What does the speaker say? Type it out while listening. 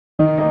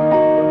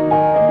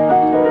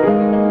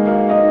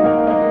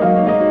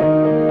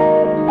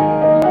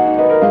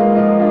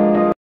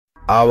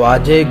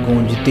आवाजें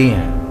गूंजती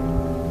हैं,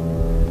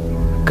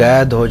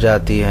 कैद हो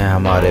जाती हैं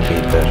हमारे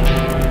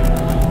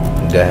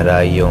भीतर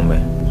गहराइयों में,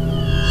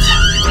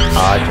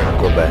 आज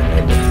उनको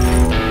बहने दो।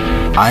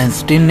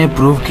 आइंस्टीन ने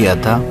प्रूव किया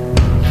था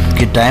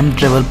कि टाइम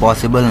ट्रेवल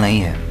पॉसिबल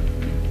नहीं है,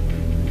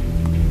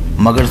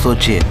 मगर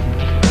सोचिए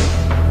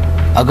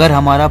अगर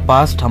हमारा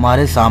पास्ट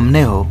हमारे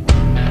सामने हो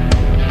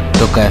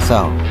तो कैसा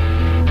हो।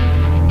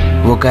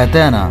 वो कहते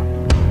हैं ना,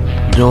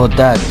 जो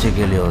होता है अच्छे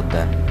के लिए होता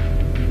है,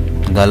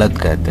 गलत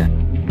कहते हैं।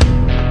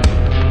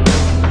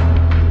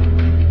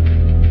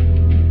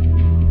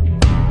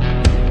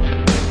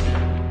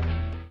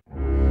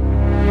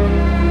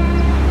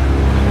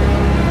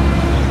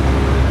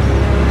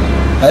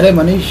 अरे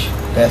मनीष,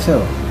 कैसे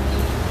हो?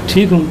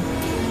 ठीक हूँ।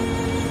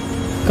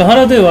 कहाँ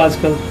रहते हो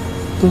आजकल?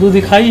 तुम तो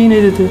दिखाई ही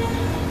नहीं देते।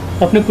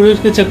 अपने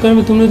प्रोजेक्ट के चक्कर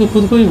में तुमने तो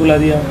खुद को ही भुला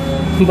दिया।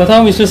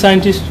 बताओ मिस्टर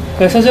साइंटिस्ट,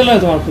 कैसा चल रहा है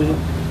तुम्हारा प्रोजेक्ट?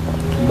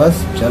 बस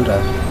चल रहा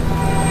है।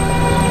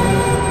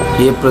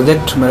 ये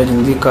प्रोजेक्ट मेरी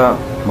ज़िंदगी का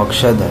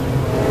मकसद है।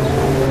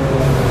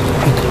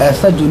 एक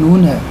ऐसा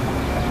जुनून है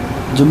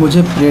जो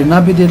मुझे प्रेरणा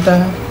भी देता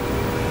है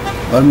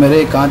और मेरे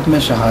एकांत में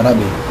सहारा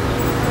भी।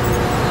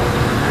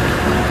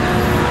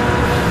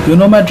 You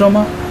know my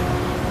trauma.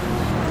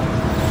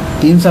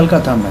 3 साल का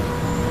था मैं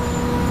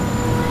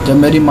जब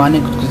मेरी माँ ने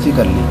खुदकुशी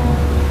कर ली।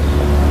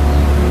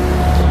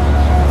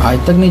 आज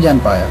तक नहीं जान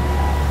पाया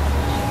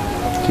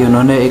कि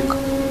उन्होंने एक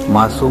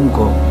मासूम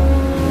को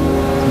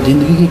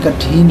जिंदगी की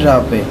कठिन राह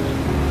पे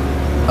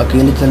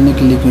अकेले चलने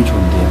के लिए क्यों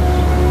छोड़ दिया।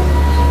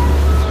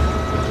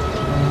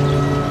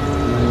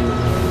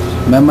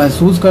 मैं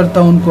महसूस करता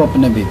हूँ उनको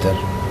अपने भीतर।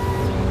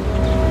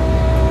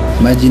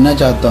 मैं जीना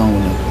चाहता हूँ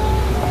उन्हें,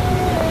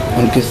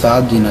 उनके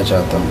साथ जीना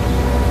चाहता हूँ,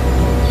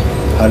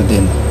 हर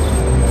दिन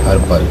हर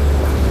पल।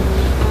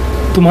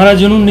 तुम्हारा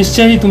जुनून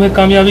निश्चय ही तुम्हें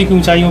कामयाबी की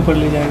ऊंचाइयों पर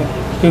ले जाएगा,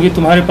 क्योंकि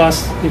तुम्हारे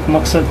पास एक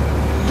मकसद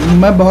है।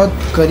 मैं बहुत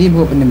करीब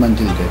हूँ अपनी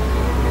मंजिल के।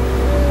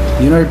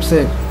 You know, it's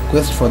a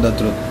quest for the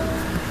truth.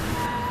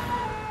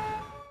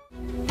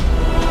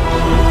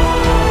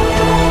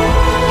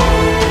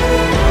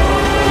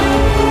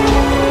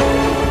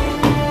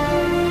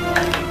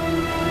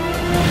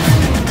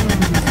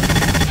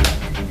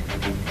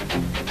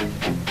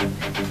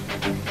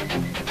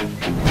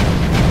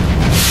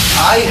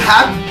 I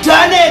have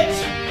done it!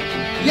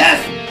 Yes!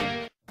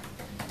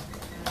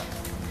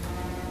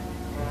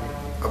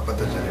 अब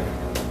पता चलेगा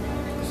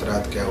उस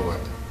रात क्या हुआ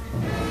था।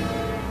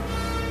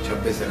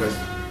 26 अगस्त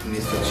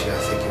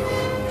 1986 की वो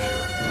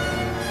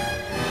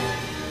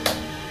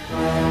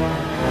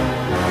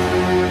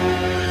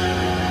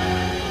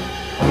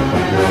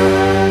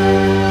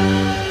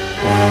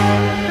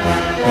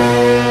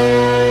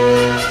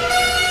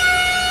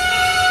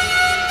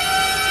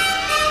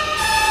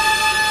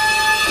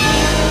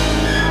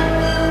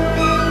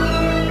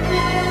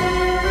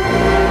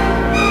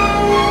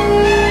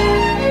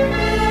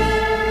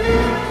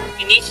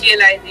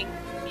Initializing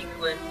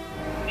sequence.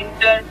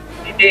 Enter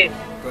the date.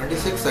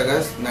 26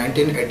 August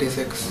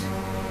 1986.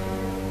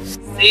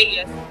 Say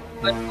yes.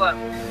 Confirm.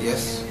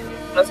 Yes.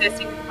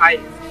 Processing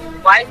files.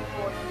 Voice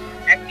mode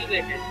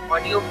activated.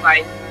 Audio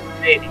file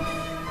ready.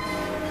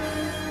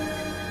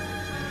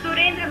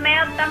 Surendra, मैं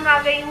अब तंग आ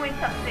गई हूँ इन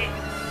सबसे।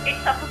 It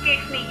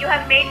suffocates me. You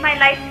have made my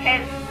life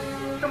hell.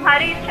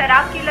 तुम्हारी इस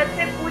शराब की लत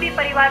से पूरे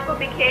परिवार को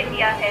बिखेर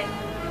दिया है।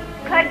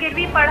 घर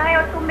गिरवी पड़ा है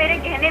और तुम मेरे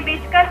गहने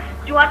बेचकर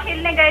जुआ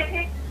खेलने गए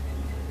थे।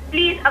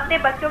 प्लीज अपने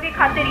बच्चों की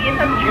खातिर ये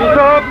सब छोड़।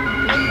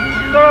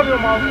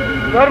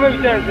 घर में भी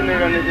चैन से नहीं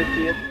रहने देती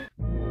है।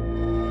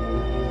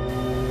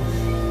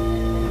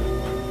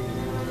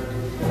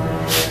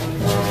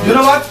 You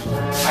know what?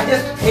 I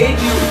just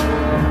hate you.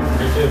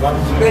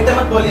 बेटे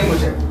मत बोलिए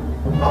मुझे।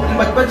 अपने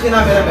बचपन छीना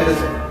मेरे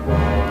से।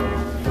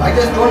 I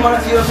just don't want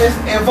to see your face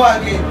ever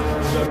again.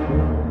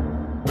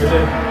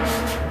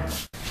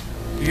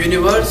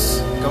 Universe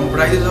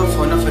comprises of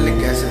phonophilic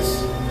gases,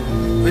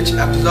 which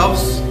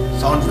absorbs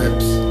sound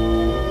waves.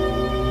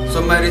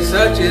 So my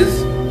research is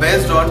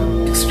based on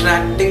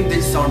extracting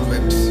these sound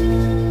waves.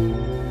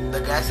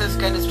 The gases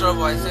can store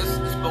voices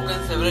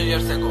spoken several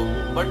years ago,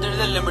 but there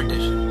is a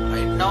limitation.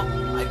 Right now,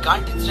 I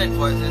can't extract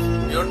voices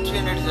beyond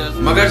 300 years.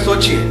 मगर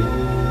सोचिए,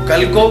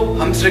 कल को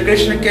हम श्री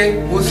कृष्ण के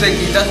मुंह से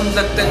गीता सुन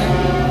सकते हैं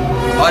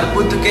और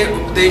बुद्ध के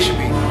उपदेश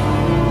भी।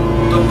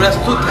 तो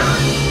प्रस्तुत है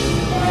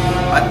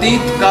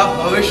अतीत का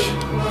भविष्य,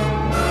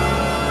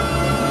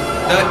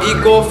 the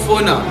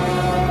इकोफोना।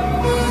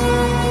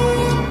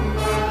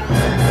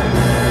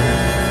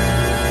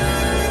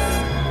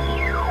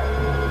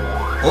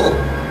 Oh,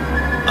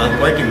 I'm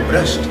quite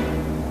impressed.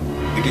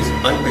 It is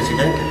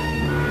unprecedented.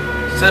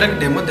 Sir एक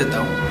डेमो देता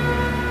हूँ,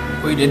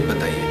 कोई डेट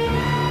बताइए।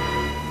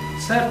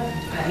 सर,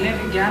 पहले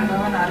विज्ञान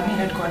भवन आर्मी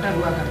हेडक्वार्टर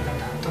हुआ करता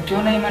था, तो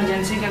क्यों नहीं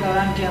इमरजेंसी के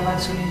दौरान की आवाज़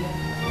सुनी जाए?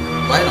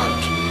 Why not?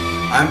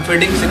 I am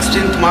feeding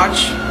 16th March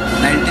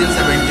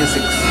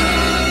 1976.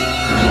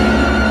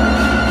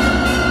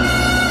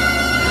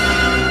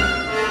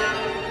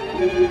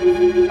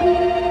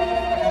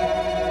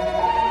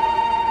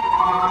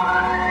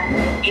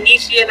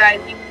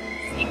 Initializing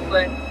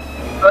sequence.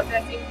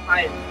 Processing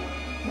files.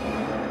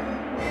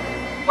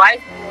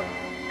 Voice mode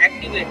activated.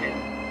 activated.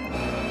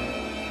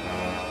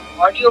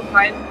 Audio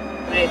file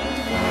ready.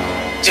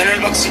 General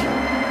Bakshi,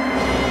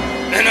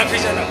 enough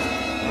is enough.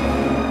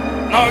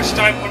 Now it's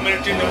time for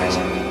military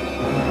intervention.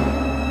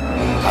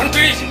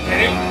 Country is in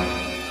peril.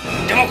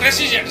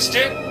 Democracy is at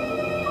stake.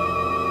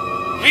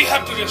 We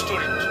have to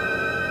restore it.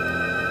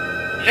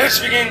 Let's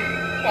begin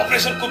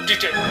Operation Coup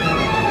d'etat.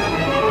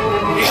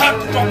 We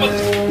have to topple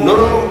this. No,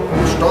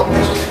 stop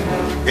this.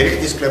 Delete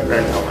this clip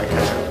right now. I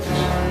can't have this.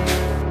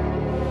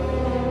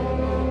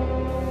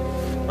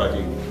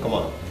 Rajiv, come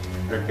on.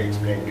 Let me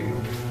explain to you.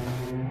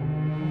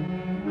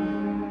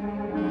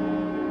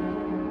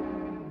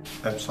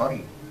 I'm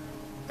sorry.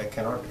 I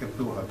cannot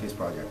approve of this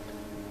project.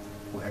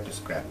 We have to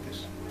scrap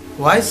this.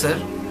 Why, sir?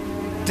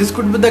 This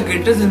could be the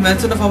greatest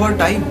invention of our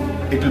time.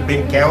 It will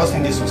bring chaos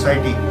in the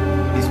society.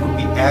 This could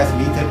be as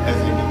lethal as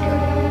a nuclear.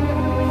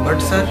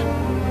 But sir,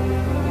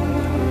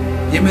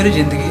 ये मेरी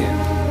जिंदगी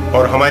है.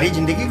 और हमारी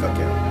जिंदगी का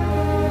क्या?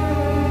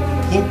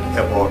 Think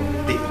about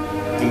the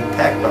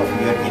impact of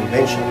your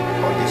invention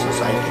on the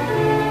society.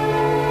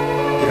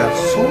 There are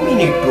so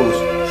many truths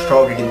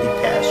shrouded in the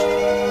past.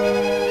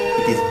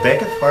 It is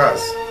better for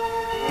us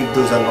if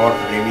those are not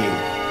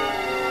revealed.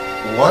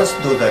 Once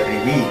those are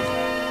revealed,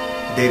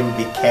 there will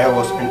be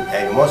chaos and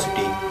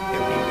animosity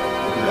everywhere.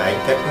 Would you like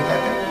that to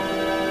happen?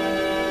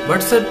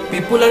 But sir,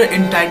 people are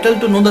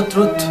entitled to know the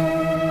truth.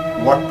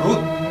 What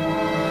truth?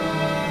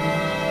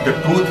 The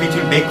truth which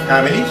will break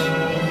families?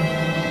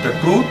 The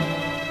truth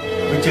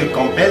which will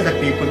compel the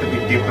people to be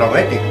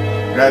diplomatic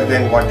rather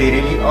than what they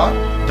really are?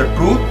 The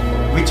truth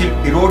which will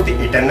erode the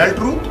eternal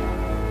truth?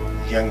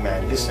 Young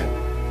man, listen.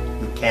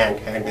 You can't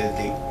handle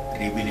the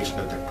revelation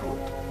of the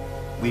truth.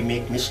 We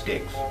make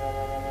mistakes.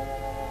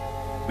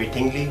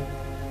 Wittingly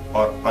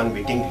or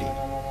unwittingly.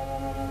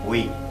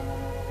 We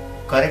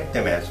correct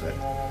them as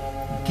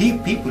well.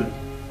 Give people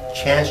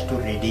chance to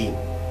redeem.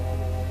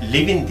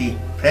 Live in the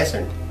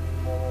present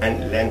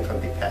and learn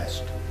from the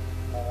past.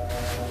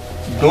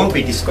 Don't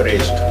be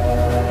discouraged.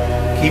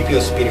 Keep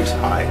your spirits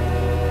high.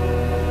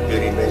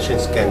 Your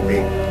inventions can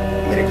bring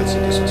miracles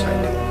into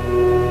society.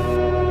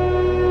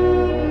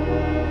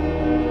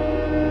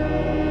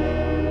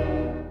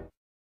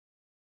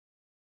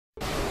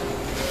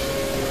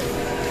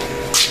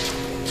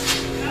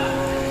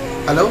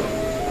 Hello?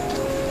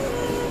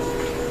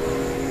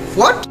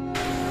 What?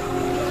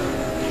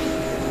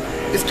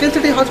 Steel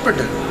city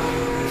hospital.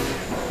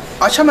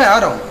 अच्छा, मैं आ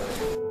रहा हूँ.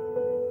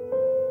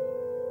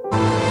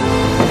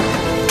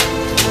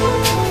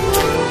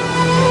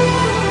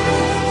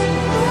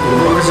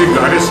 किसी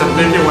गाड़ी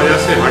सदमे की वजह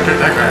से हार्ट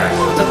अटैक आया है.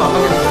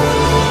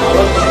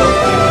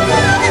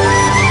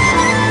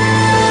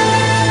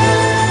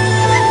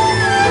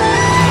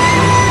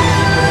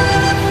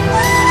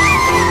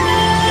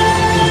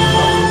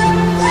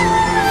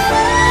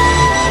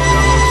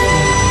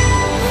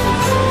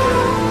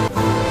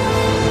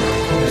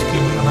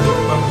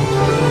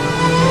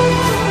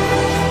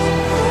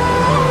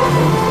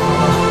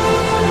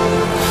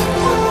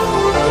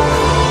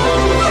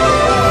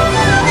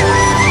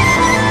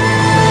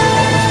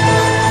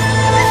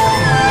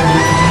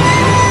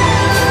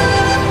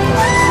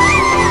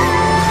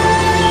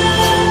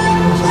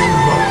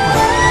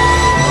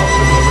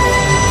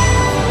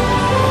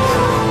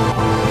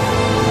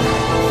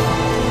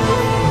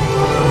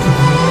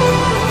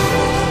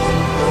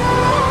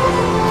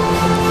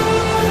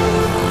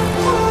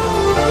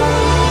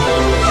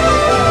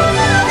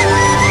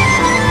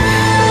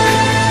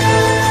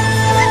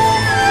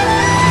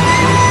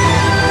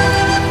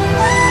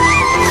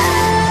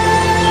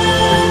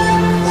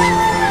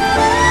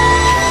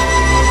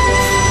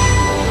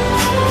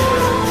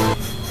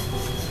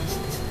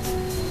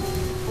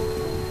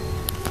 Don't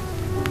be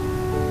discouraged.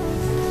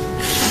 Keep your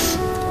spirits high.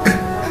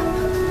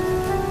 Your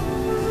inventions can bring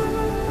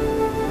miracles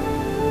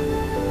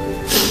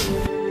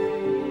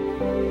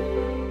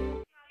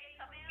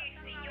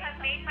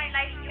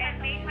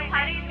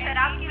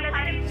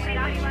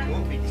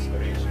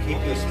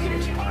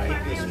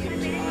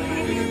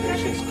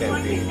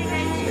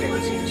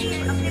into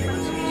society.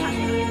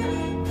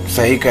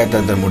 सही कहता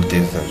था मूर्ति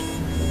sir.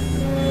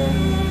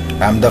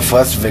 I am the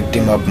first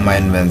victim of my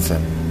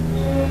invention.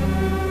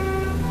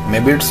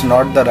 Maybe it's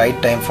not the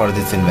right time for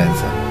this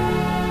invention.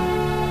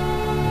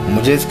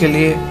 मुझे इसके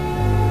लिए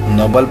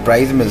Nobel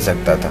prize मिल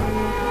सकता था.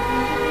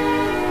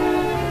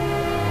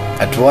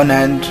 At one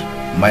hand,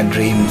 my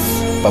dreams,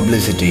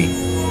 publicity,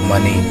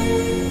 money,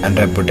 and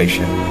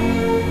reputation.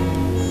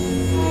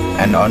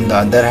 And on the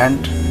other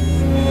hand,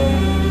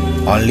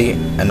 only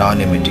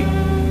anonymity.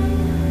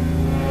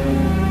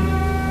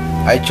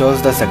 I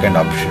chose the second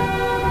option.